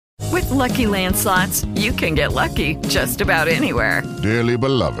Lucky Land Slots, you can get lucky just about anywhere. Dearly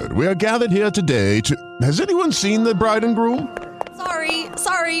beloved, we are gathered here today to... Has anyone seen the bride and groom?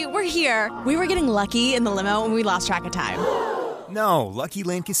 Sorry, we're here. We were getting lucky in the limo and we lost track of time. No, Lucky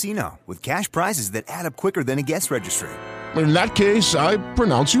Land Casino, with cash prizes that add up quicker than a guest registry. In that case, I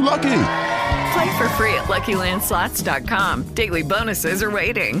pronounce you lucky. Play for free at LuckyLandSlots.com. Daily bonuses are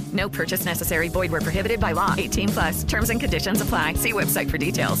waiting. No purchase necessary. Void where prohibited by law. 18+. Terms and conditions apply. See website for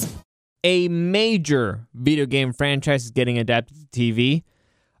details. A major video game franchise is getting adapted to TV.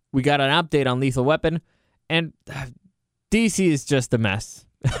 We got an update on Lethal Weapon, and DC is just a mess.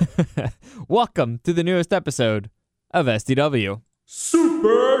 Welcome to the newest episode of SDW.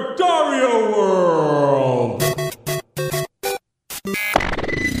 Super Dario World!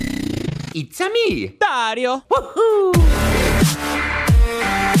 It's-a me, Dario! Woohoo!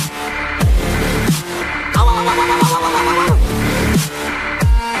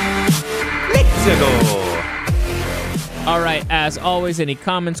 Let's go! All right, as always, any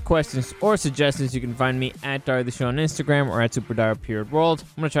comments, questions, or suggestions, you can find me at Dario the Show on Instagram or at SuperDario_World. I'm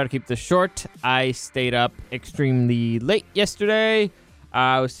going to try to keep this short. I stayed up extremely late yesterday.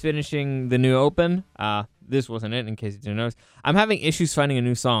 I was finishing the new Open. This wasn't it, in case you didn't notice. I'm having issues finding a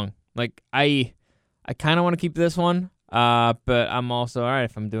new song. Like, I kind of want to keep this one, but I'm also, all right,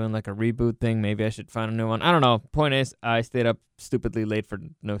 if I'm doing like a reboot thing, maybe I should find a new one. I don't know. Point is, I stayed up stupidly late for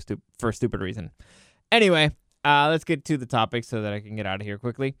a stupid reason. Anyway, let's get to the topic so that I can get out of here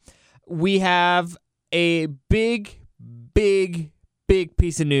quickly. We have a big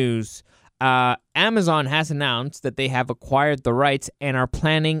piece of news. Amazon has announced that they have acquired the rights and are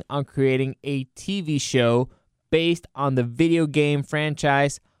planning on creating a TV show based on the video game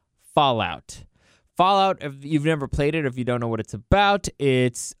franchise Fallout. Fallout, if you've never played it, if you don't know what it's about,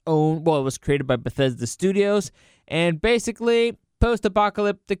 it was created by Bethesda Studios, and basically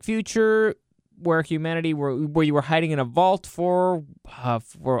post-apocalyptic future where humanity, where you were hiding in a vault for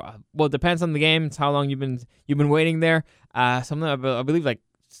it depends on the game. It's how long you've been waiting there. Something I believe like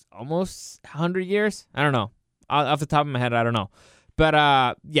almost 100 years. I don't know. Off the top of my head, I don't know.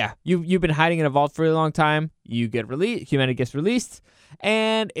 But yeah, you've been hiding in a vault for a long time. You get released. Humanity gets released,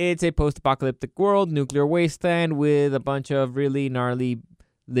 and it's a post-apocalyptic world, nuclear wasteland with a bunch of really gnarly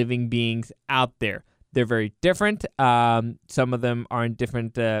living beings out there. They're very different. Some of them are in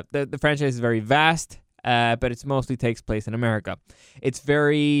different. The franchise is very vast, but it mostly takes place in America. It's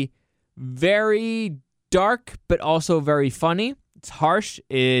very, very dark, but also very funny. It's harsh.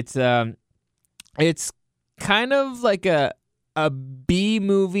 It's kind of like a B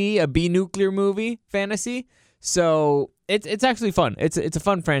movie, a B nuclear movie fantasy. So it's actually fun. It's a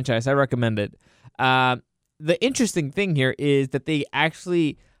fun franchise. I recommend it. The interesting thing here is that they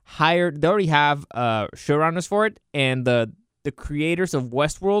actually they already have showrunners for it, and the creators of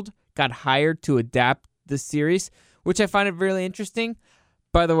Westworld got hired to adapt the series, which I find it really interesting.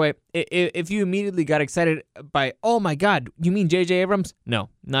 By the way, if you immediately got excited by, oh my God, you mean J.J. Abrams? No,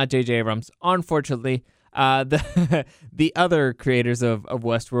 not J.J. Abrams. Unfortunately, the other creators of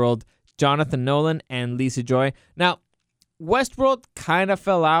Westworld, Jonathan Nolan and Lisa Joy. Now, Westworld kind of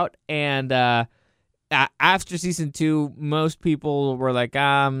fell out, and after season 2, most people were like,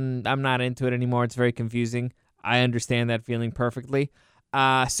 I'm not into it anymore. It's very confusing. I understand that feeling perfectly.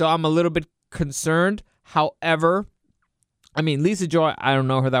 So I'm a little bit concerned. However, I mean, Lisa Joy, I don't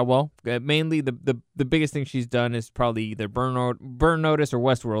know her that well. Mainly, the biggest thing she's done is probably either Burn Notice or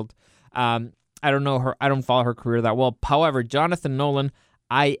Westworld. I don't know her. I don't follow her career that well. However, Jonathan Nolan,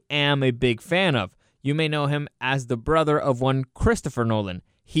 I am a big fan of. You may know him as the brother of one Christopher Nolan.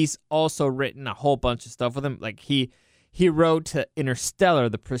 He's also written a whole bunch of stuff with him. Like he wrote Interstellar,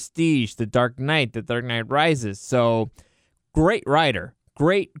 The Prestige, The Dark Knight, The Dark Knight Rises. So great writer,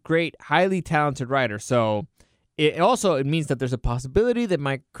 great, highly talented writer. So it means that there's a possibility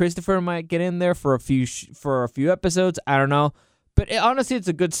that Christopher might get in there for a few episodes. I don't know, but honestly, it's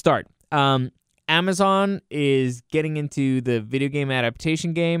a good start. Amazon is getting into the video game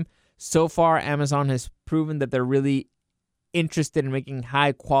adaptation game. So far, Amazon has proven that they're really interested in making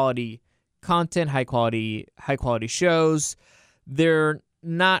high quality content, high quality shows. They're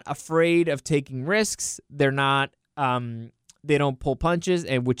not afraid of taking risks. They're not. They don't pull punches,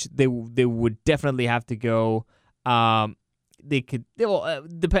 and which they would definitely have to go. Because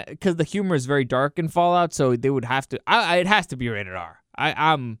the humor is very dark in Fallout, so they would have to. It has to be rated R.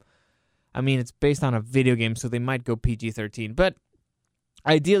 I mean, it's based on a video game, so they might go PG-13, but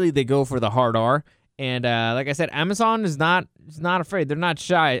ideally they go for the hard R. And like I said, Amazon is not afraid. They're not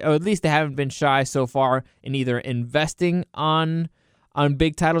shy, or at least they haven't been shy so far in either investing on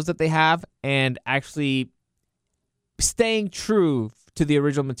big titles that they have and actually staying true to the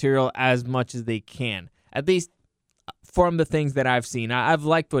original material as much as they can, at least from the things that I've seen. I've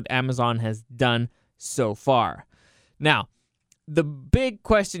liked what Amazon has done so far. Now, the big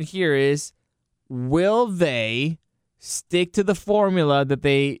question here is, will they stick to the formula that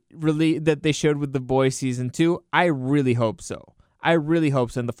they showed with The Boys Season 2? I really hope so.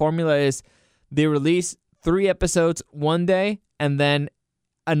 And the formula is they release 3 episodes one day and then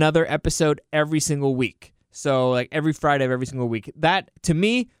another episode every single week. So like every Friday of every single week. That, to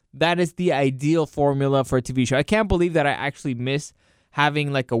me, that is the ideal formula for a TV show. I can't believe that I actually miss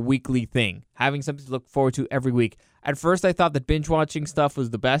having like a weekly thing, having something to look forward to every week. At first, I thought that binge watching stuff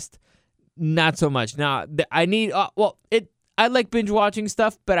was the best. Not so much. Now, I like binge watching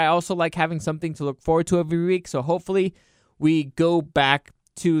stuff, but I also like having something to look forward to every week. So hopefully we go back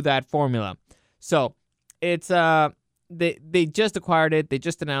to that formula. So it's they just acquired it. They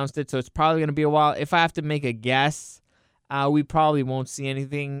just announced it. So it's probably going to be a while. If I have to make a guess, we probably won't see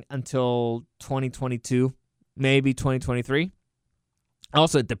anything until 2022, maybe 2023.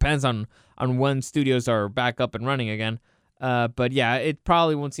 Also, it depends on when studios are back up and running again. But yeah, it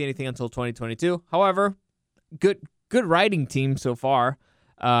probably won't see anything until 2022. However, good writing team so far,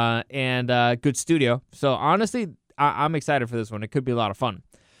 and good studio. So honestly, I'm excited for this one. It could be a lot of fun.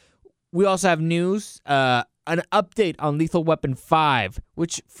 We also have news, an update on Lethal Weapon 5,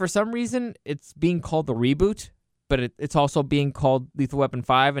 which for some reason it's being called the reboot, but it's also being called Lethal Weapon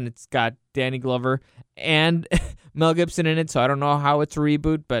 5, and it's got Danny Glover and Mel Gibson in it, so I don't know how it's a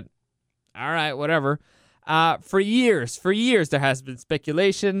reboot, but all right, whatever. For years, there has been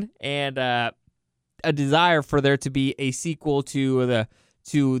speculation and a desire for there to be a sequel to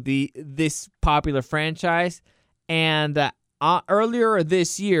this popular franchise, and earlier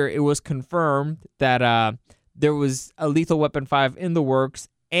this year, it was confirmed that there was a Lethal Weapon 5 in the works,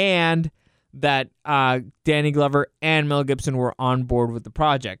 and that Danny Glover and Mel Gibson were on board with the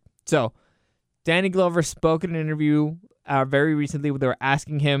project. So, Danny Glover spoke in an interview very recently where they were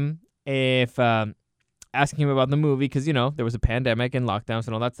asking him about the movie because, there was a pandemic and lockdowns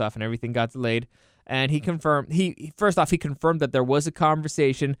and all that stuff, and everything got delayed. And he confirmed, he confirmed that there was a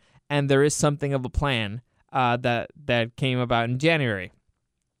conversation and there is something of a plan that came about in January.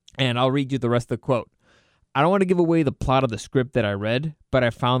 And I'll read you the rest of the quote. I don't want to give away the plot of the script that I read, but I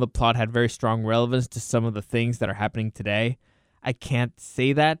found the plot had very strong relevance to some of the things that are happening today. I can't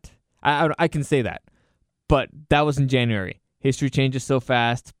say that. I can say that, but that was in January. History changes so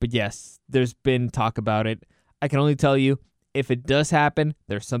fast, but yes, there's been talk about it. I can only tell you, if it does happen,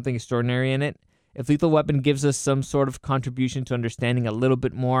 there's something extraordinary in it. If Lethal Weapon gives us some sort of contribution to understanding a little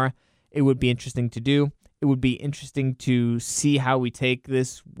bit more, it would be interesting to do. It would be interesting to see how we take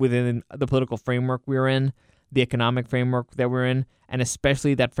this within the political framework we're in, the economic framework that we're in, and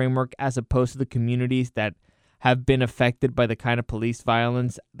especially that framework as opposed to the communities that have been affected by the kind of police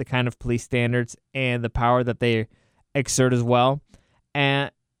violence, the kind of police standards, and the power that they exert as well.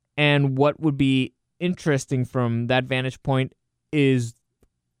 And what would be interesting from that vantage point is,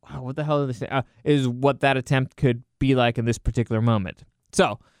 what the hell did they say? Is what that attempt could be like in this particular moment.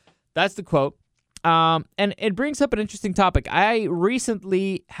 So, that's the quote. And it brings up an interesting topic. I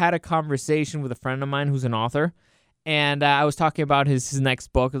recently had a conversation with a friend of mine who's an author, and I was talking about his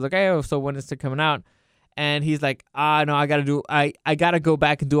next book. I was like, hey, so when is it coming out? And he's like, no, I gotta go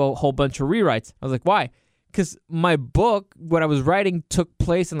back and do a whole bunch of rewrites. I was like, why? Because my book, what I was writing, took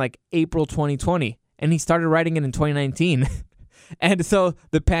place in like April 2020, and he started writing it in 2019. And so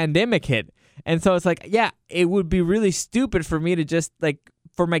the pandemic hit. And so it's like, yeah, it would be really stupid for me to just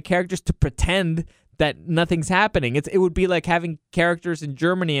for my characters to pretend that nothing's happening. It would be like having characters in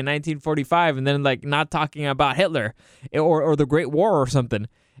Germany in 1945 and then not talking about Hitler or the Great War or something.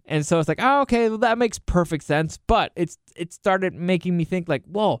 And so it's like, oh, okay, well, that makes perfect sense. But it started making me think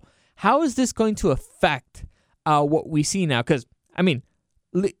whoa, how is this going to affect what we see now? Because, I mean,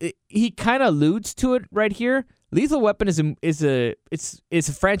 he kind of alludes to it right here. Lethal Weapon is a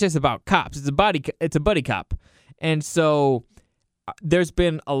franchise about cops. It's a buddy cop. And so there's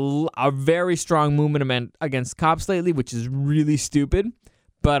been a very strong movement against cops lately, which is really stupid.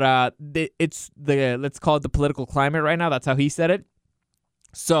 But let's call it the political climate right now. That's how he said it.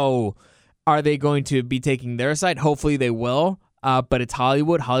 So are they going to be taking their side? Hopefully they will. But it's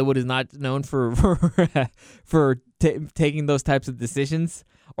Hollywood. Hollywood is not known for taking those types of decisions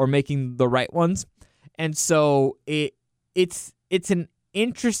or making the right ones. And so it's an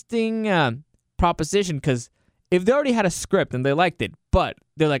interesting proposition, because if they already had a script and they liked it, but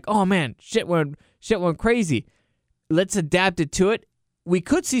they're like, oh man, shit went crazy, let's adapt it to it, we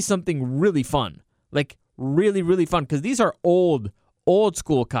could see something really fun, really, really fun, because these are old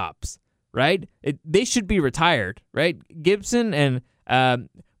school cops, right? They should be retired, right? Gibson and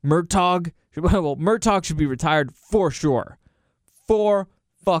Murtaugh, well, Murtaugh should be retired for sure. For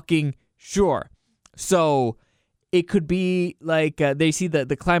fucking sure. So it could be like they see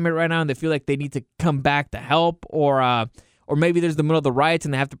the climate right now and they feel like they need to come back to help, or maybe there's the middle of the riots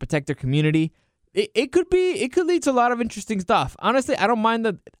and they have to protect their community. It could lead to a lot of interesting stuff. Honestly, I don't mind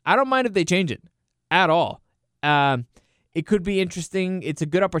if they change it at all. It could be interesting. It's a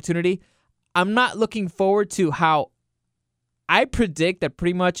good opportunity. I'm not looking forward to how I predict that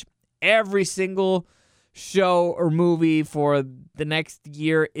pretty much every single show or movie for the next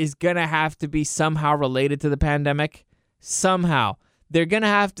year is going to have to be somehow related to the pandemic. Somehow. They're going to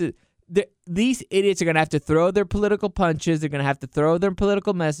have to... These idiots are going to have to throw their political punches. They're going to have to throw their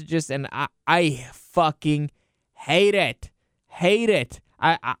political messages, and I fucking hate it. Hate it.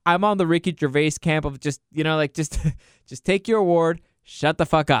 I'm on the Ricky Gervais camp of just take your award, shut the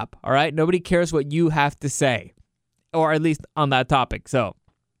fuck up, all right? Nobody cares what you have to say, or at least on that topic. So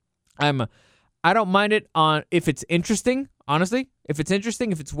I don't mind it if it's interesting, honestly. If it's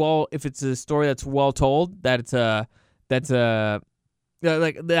interesting, if it's a story that's well told, that's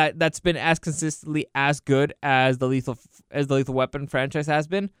been as consistently as good as the Lethal Weapon franchise has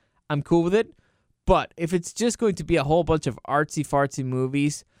been, I'm cool with it. But if it's just going to be a whole bunch of artsy-fartsy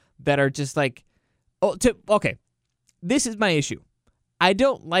movies that are just like... Okay, this is my issue. I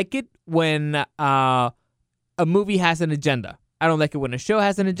don't like it when a movie has an agenda. I don't like it when a show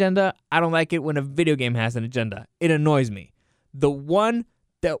has an agenda. I don't like it when a video game has an agenda. It annoys me. An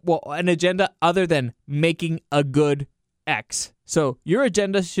agenda other than making a good X. So your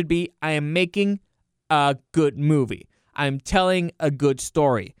agenda should be, I am making a good movie. I'm telling a good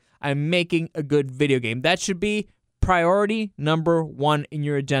story. I'm making a good video game. That should be priority number one in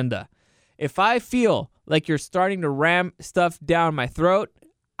your agenda. If I feel like you're starting to ram stuff down my throat,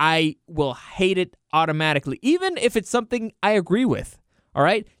 I will hate it automatically, even if it's something I agree with. All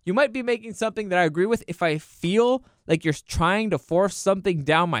right? You might be making something that I agree with. If I feel like you're trying to force something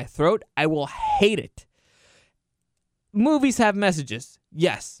down my throat, I will hate it. Movies have messages.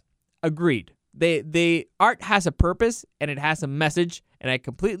 Yes, agreed. Art has a purpose and it has a message, and I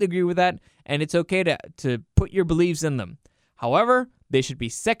completely agree with that, and it's okay to put your beliefs in them. However, they should be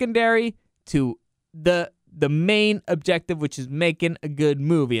secondary to the main objective, which is making a good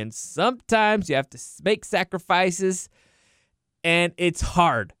movie. And sometimes you have to make sacrifices, and it's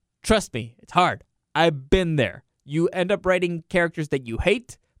hard. Trust me, it's hard. I've been there. You end up writing characters that you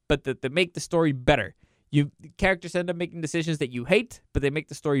hate, but that make the story better. Characters end up making decisions that you hate, but they make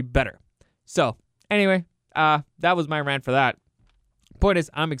the story better. So, anyway, that was my rant for that. Point is,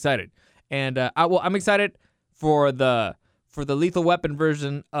 I'm excited. And I'm excited for the Lethal Weapon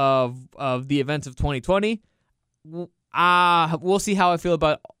version of the events of 2020. We'll see how I feel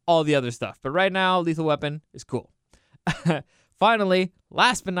about all the other stuff. But right now, Lethal Weapon is cool. Finally,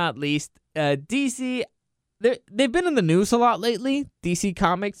 last but not least, DC, they've been in the news a lot lately, DC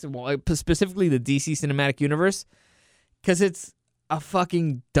Comics, specifically the DC Cinematic Universe, because it's a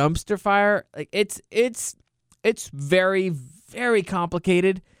fucking dumpster fire. Like it's very, very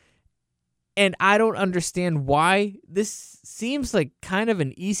complicated, and I don't understand why. This seems like kind of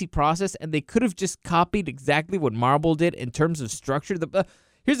an easy process, and they could have just copied exactly what Marvel did in terms of structure.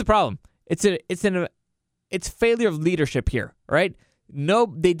 Here's the problem: it's failure of leadership here, right?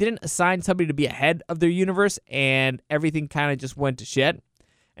 No, they didn't assign somebody to be ahead of their universe, and everything kind of just went to shit.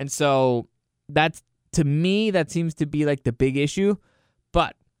 And so to me, that seems to be like the big issue.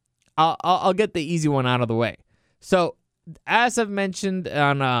 But I'll get the easy one out of the way. So, as I've mentioned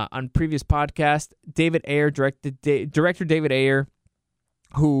on previous podcasts, director David Ayer,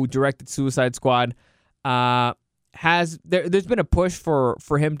 who directed Suicide Squad, there's been a push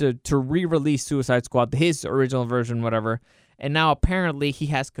for him to re-release Suicide Squad, his original version, whatever. And now apparently he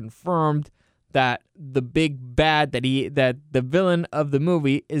has confirmed that the big bad that the villain of the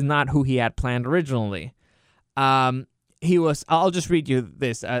movie is not who he had planned originally. I'll just read you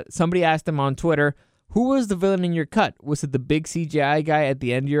this. Somebody asked him on Twitter, who was the villain in your cut? Was it the big CGI guy at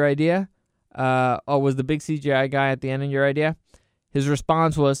the end of your idea? Was the big CGI guy at the end of your idea? His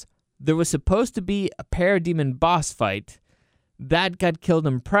response was, there was supposed to be a parademon boss fight. That got killed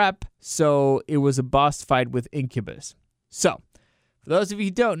in prep, so it was a boss fight with Incubus. So, for those of you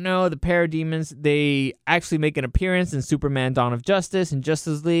who don't know, the parademons, they actually make an appearance in Superman Dawn of Justice and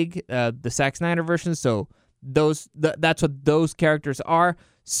Justice League, the Zack Snyder version, so that's what those characters are.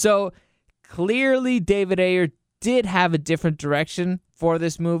 So, clearly, David Ayer did have a different direction for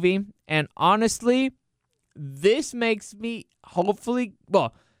this movie, and honestly, this makes me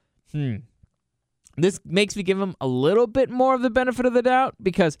this makes me give him a little bit more of the benefit of the doubt,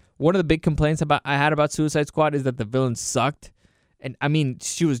 because one of the big complaints I had about Suicide Squad is that the villain sucked. And I mean,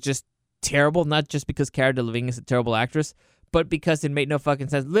 she was just terrible, not just because Cara Delevingne is a terrible actress, but because it made no fucking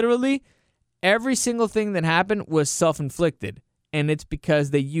sense. Literally, every single thing that happened was self-inflicted, and it's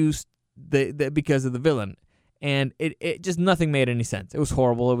because they used because of the villain. And it just nothing made any sense. It was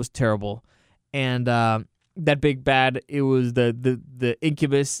horrible. It was terrible. And that big bad, it was the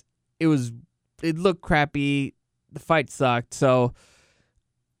Incubus. It looked crappy. The fight sucked. So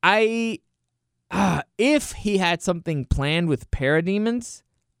if he had something planned with parademons,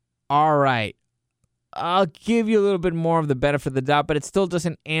 all right, I'll give you a little bit more of the benefit of the doubt, but it still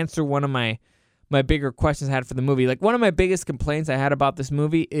doesn't answer one of my bigger questions I had for the movie. Like, one of my biggest complaints I had about this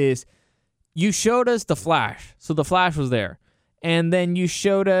movie is you showed us the Flash, so the Flash was there, and then you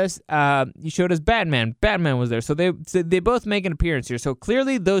showed us Batman. Batman was there, so they both make an appearance here. So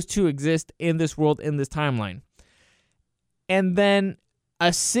clearly, those two exist in this world, in this timeline. And then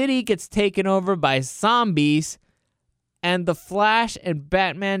a city gets taken over by zombies, and the Flash and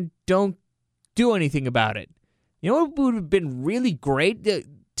Batman don't do anything about it. You know what would have been really great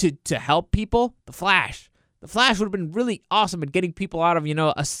to help people? The Flash. The Flash would have been really awesome at getting people out of,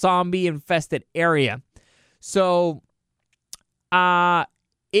 a zombie-infested area. So,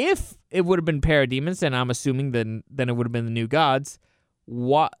 if it would have been parademons, and I'm assuming then it would have been the New Gods,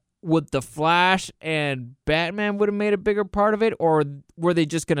 what would the Flash and Batman would have made a bigger part of it? Or were they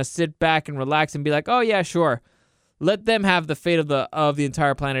just going to sit back and relax and be like, oh, yeah, sure. Let them have the fate of the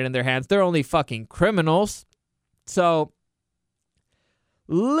entire planet in their hands. They're only fucking criminals. So,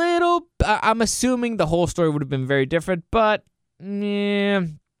 I'm assuming the whole story would have been very different, but let's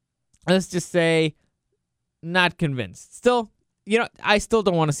just say not convinced. Still, I still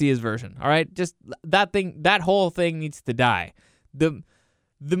don't want to see his version. All right, just that whole thing needs to die. The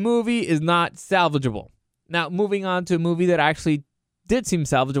movie is not salvageable. Now, moving on to a movie that actually did seem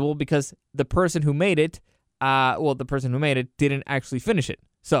salvageable because the person who made it didn't actually finish it.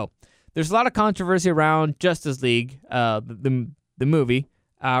 So there's a lot of controversy around Justice League, the movie.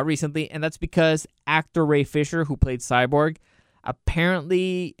 Recently, and that's because actor Ray Fisher, who played Cyborg,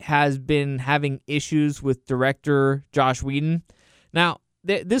 apparently has been having issues with director Joss Whedon. Now,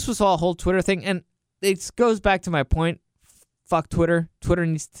 this was all a whole Twitter thing, and it goes back to my point. Fuck Twitter. Twitter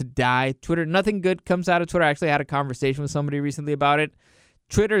needs to die. Nothing good comes out of Twitter. I actually had a conversation with somebody recently about it.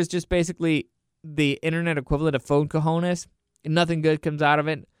 Twitter is just basically the internet equivalent of phone cojones. Nothing good comes out of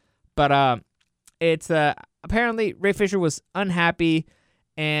it. But it's apparently Ray Fisher was unhappy,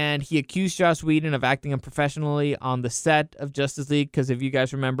 and he accused Joss Whedon of acting unprofessionally on the set of Justice League, because if you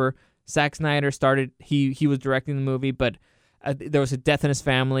guys remember, Zack Snyder started, he was directing the movie, but there was a death in his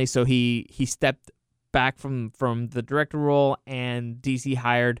family, so he stepped back from the director role, and DC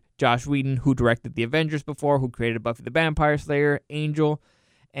hired Joss Whedon, who directed The Avengers before, who created Buffy the Vampire Slayer, Angel,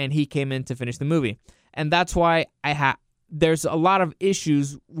 and he came in to finish the movie. And that's why there's a lot of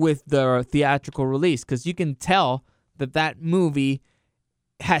issues with the theatrical release, because you can tell that movie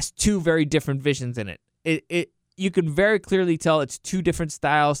has two very different visions in it. You can very clearly tell it's two different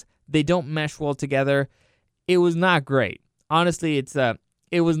styles. They don't mesh well together. It was not great. Honestly, it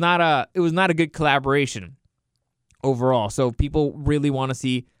was not a good collaboration overall. So people really want to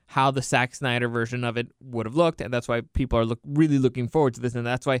see how the Zack Snyder version of it would have looked, and that's why people are really looking forward to this, and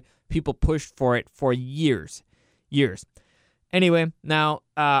that's why people pushed for it for years. Anyway, now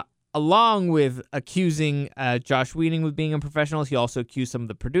along with accusing Joss Whedon with being unprofessional, he also accused some of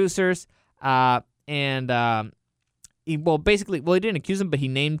the producers. He didn't accuse them, but he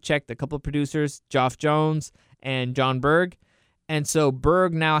name-checked a couple of producers, Geoff Johns and John Berg. And so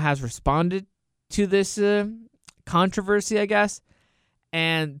Berg now has responded to this controversy, I guess.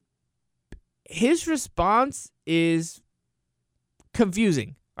 And his response is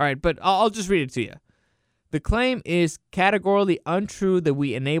confusing. All right, but I'll just read it to you. The claim is categorically untrue that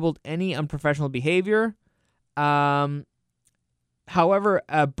we enabled any unprofessional behavior. However,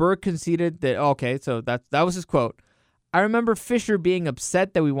 Berg conceded that, okay, so that was his quote. I remember Fisher being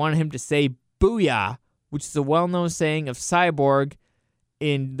upset that we wanted him to say booyah, which is a well-known saying of Cyborg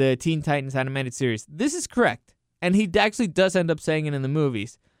in the Teen Titans animated series. This is correct, and he actually does end up saying it in the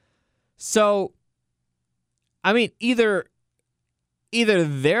movies. So, I mean, either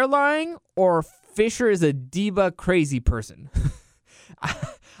they're lying or Fisher is a diva crazy person.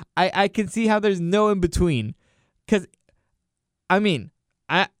 I can see how there's no in between. Because, I mean,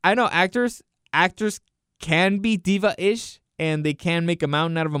 I know actors can be diva-ish and they can make a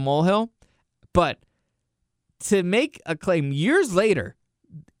mountain out of a molehill. But to make a claim years later,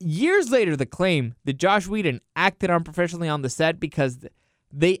 the claim that Joss Whedon acted unprofessionally on the set because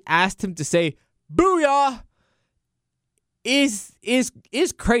they asked him to say booyah is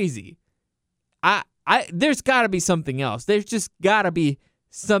crazy. there's got to be something else. There's just got to be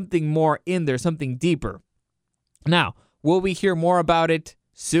something more in there, something deeper. Now, will we hear more about it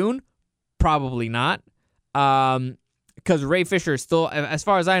soon? Probably not. Because Ray Fisher is still, as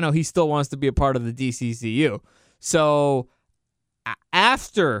far as I know, he still wants to be a part of the DCCU. So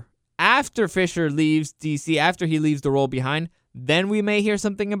after Fisher leaves DC, after he leaves the role behind, then we may hear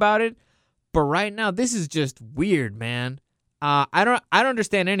something about it. But right now, this is just weird, man. I don't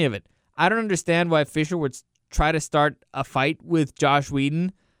understand any of it. I don't understand why Fisher would try to start a fight with Joss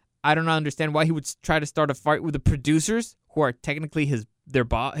Whedon. I don't understand why he would try to start a fight with the producers, who are technically his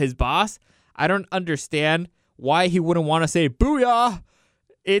boss. I don't understand why he wouldn't want to say booyah.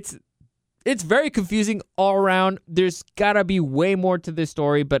 It's very confusing all around. There's got to be way more to this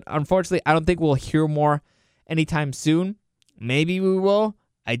story, but unfortunately, I don't think we'll hear more anytime soon. Maybe we will.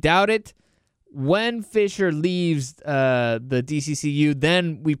 I doubt it. When Fisher leaves the DCCU,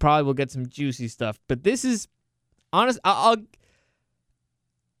 then we probably will get some juicy stuff. But this is honest. I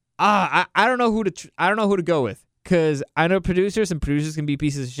don't know who to go with, because I know producers, and producers can be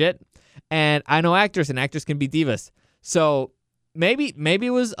pieces of shit, and I know actors, and actors can be divas. So maybe it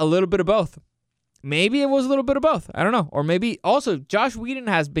was a little bit of both. Maybe it was a little bit of both. I don't know. Or maybe also Joss Whedon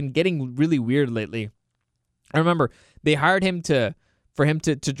has been getting really weird lately. I remember they hired him for him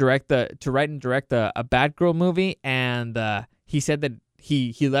to write and direct a Batgirl movie, and he said that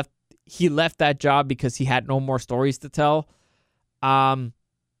he left that job because he had no more stories to tell.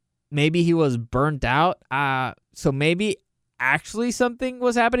 Maybe he was burnt out. So maybe actually something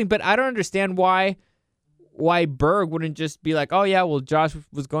was happening, but I don't understand why Berg wouldn't just be like, oh yeah, well, Joss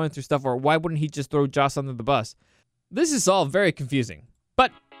was going through stuff, or why wouldn't he just throw Joss under the bus? This is all very confusing.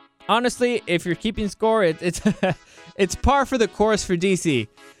 But honestly, if you're keeping score, it's it's par for the course for DC,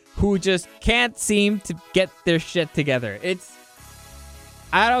 who just can't seem to get their shit together.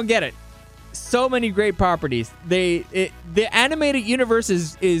 I don't get it. So many great properties. The animated universe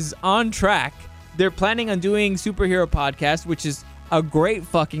is on track. They're planning on doing superhero podcast, which is a great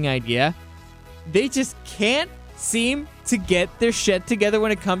fucking idea. They just can't seem to get their shit together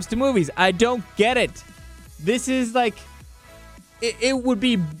when it comes to movies. I don't get it. This is like, it would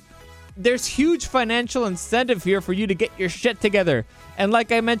be, there's huge financial incentive here for you to get your shit together. And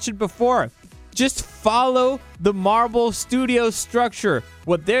like I mentioned before, just follow the Marvel Studios structure.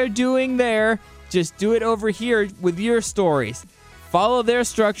 What they're doing there, just do it over here with your stories. Follow their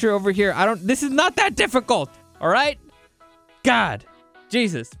structure over here. This is not that difficult. All right? God.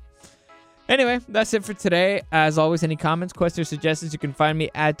 Jesus. Anyway, that's it for today. As always, any comments, questions, suggestions, you can find me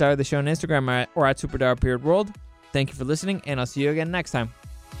at Dara the Show on Instagram or at SuperDara_World. Thank you for listening, and I'll see you again next time.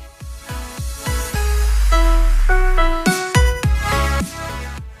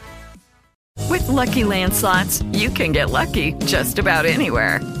 With Lucky Land Slots, you can get lucky just about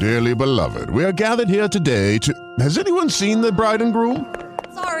anywhere. Dearly beloved, we are gathered here today to... Has anyone seen the bride and groom?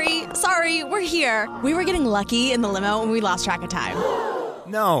 Sorry, we're here. We were getting lucky in the limo and we lost track of time.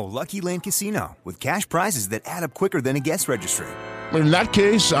 No, Lucky Land Casino, with cash prizes that add up quicker than a guest registry. In that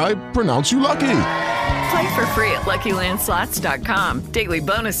case, I pronounce you lucky. Play for free at LuckyLandSlots.com. Daily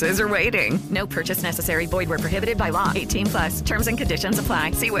bonuses are waiting. No purchase necessary. Void where prohibited by law. 18+. Terms and conditions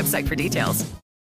apply. See website for details.